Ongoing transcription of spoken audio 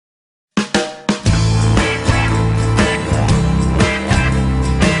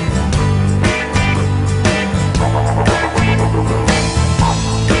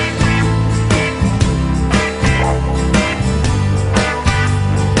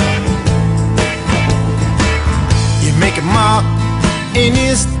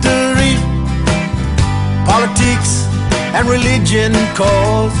religion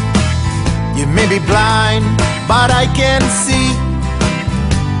calls. You may be blind, but I can see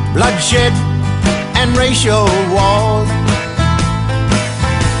bloodshed and racial wars.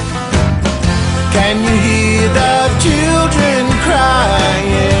 Can you hear the children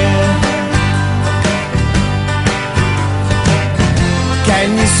crying? Can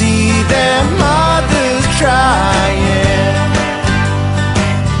you see their mothers trying?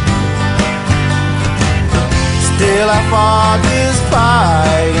 Still our fathers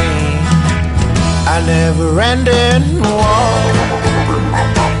fighting a never-ending war.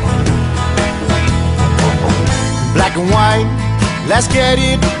 Black and white, let's get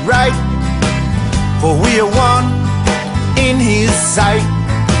it right, for we are one in His sight.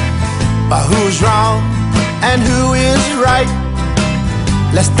 But who's wrong and who is right?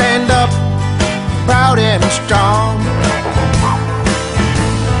 Let's stand up, proud and strong.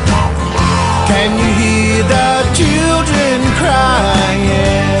 Can you hear the children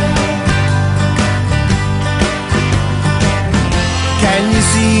crying? Can you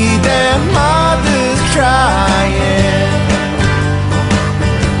see their mothers trying?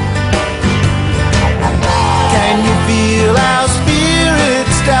 Can you feel our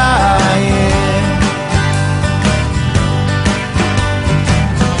spirits dying?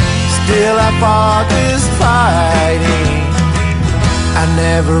 Still our fathers fighting a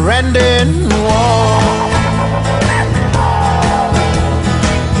never-ending war.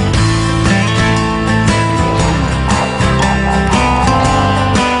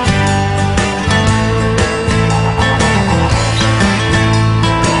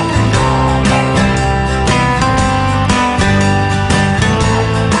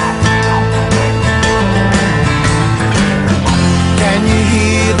 Can you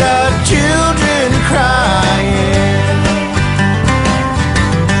hear the children crying?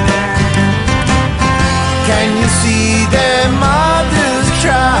 Can you see their mothers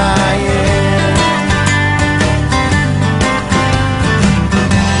trying?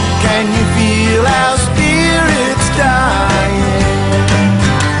 Can you feel our spirits dying?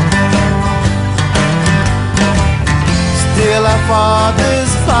 Still our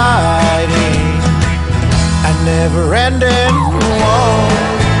fathers fighting a never-ending